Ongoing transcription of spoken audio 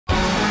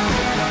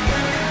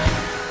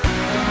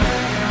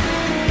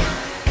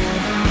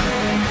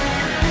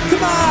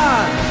Come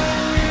on!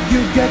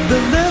 You get the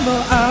limo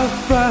out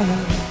front,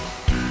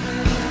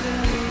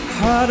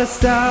 all the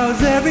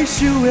styles, every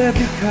shoe,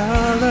 every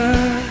color.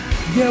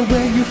 Yeah,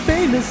 when you're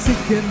famous it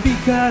can be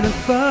kind of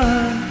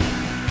fun.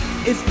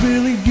 It's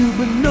really you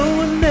but no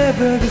one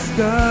ever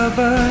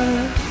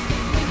discovers.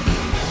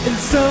 In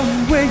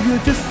some way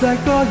you're just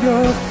like all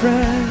your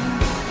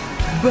friends,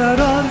 but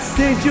on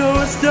stage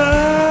you're a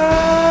star.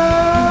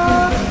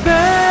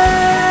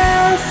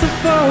 Best of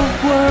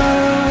both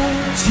worlds.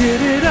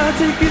 Cheer it out,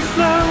 take it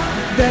slow,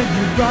 then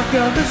you rock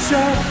out the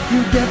show.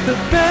 You get the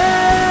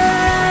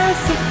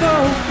best of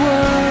both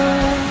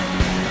worlds.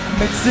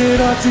 Mix it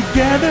all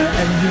together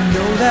and you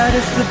know that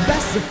it's the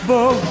best of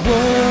both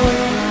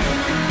worlds.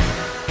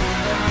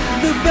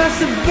 The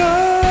best of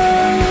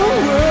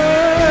both worlds.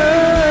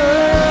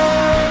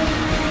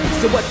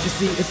 So what you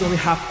see is only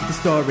half of the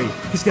story,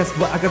 cause guess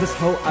what, I got this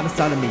whole other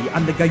side of me.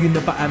 I'm the guy you know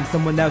but I'm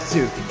someone else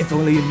too. If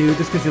only you knew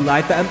this cause you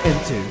life that I'm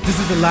into. This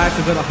is a life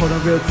so gotta hold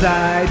on real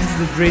tight. This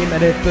is a dream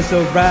and it feels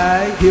so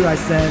right. Here I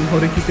stand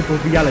holding keys to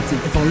reality.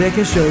 If only I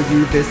can show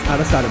you this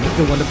other side of me.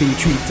 Don't wanna be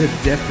treated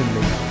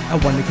differently, I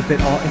wanna keep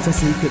it all inside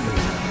secretly.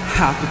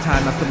 Half the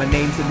time after my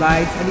name's in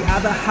lights, and the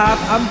other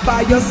half I'm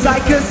by your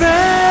side. Cause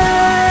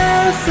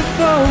best of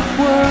both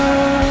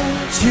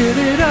worlds. Cheer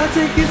it out,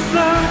 take it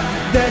slow,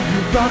 then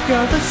you rock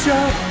out the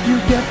show. You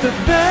get the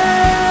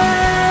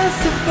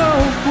best of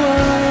both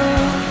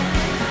worlds.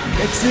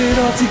 Mix it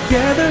all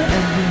together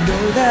and you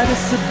know that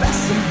it's the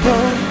best of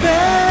both.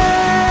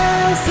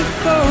 Best of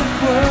both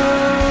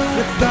worlds.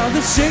 With all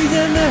the shade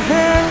in the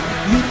hair,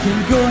 you can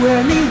go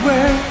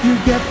anywhere. You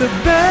get the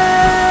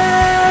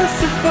best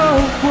of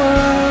both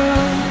worlds.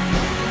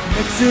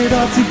 Mix it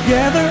all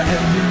together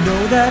and you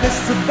know that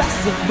it's the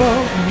best of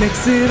both.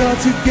 Mix it all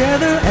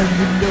together and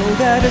you know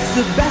that it's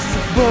the best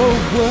of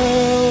both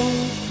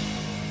worlds.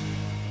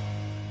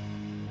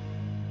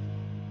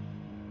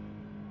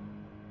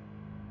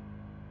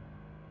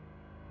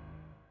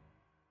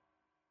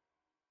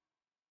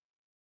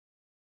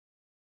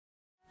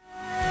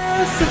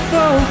 Best of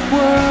both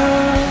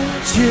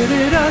worlds. Cheer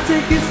it out,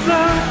 take it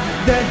slow,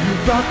 then you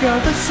rock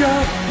out the show.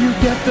 You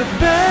get the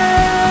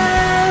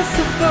best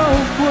of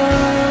both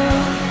worlds.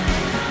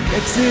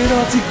 Mix it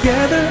all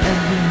together and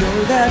you know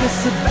that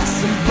it's the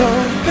best of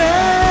both.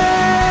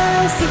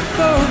 Best of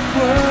both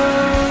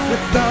worlds.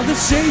 With all the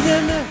shade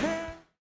in the hair.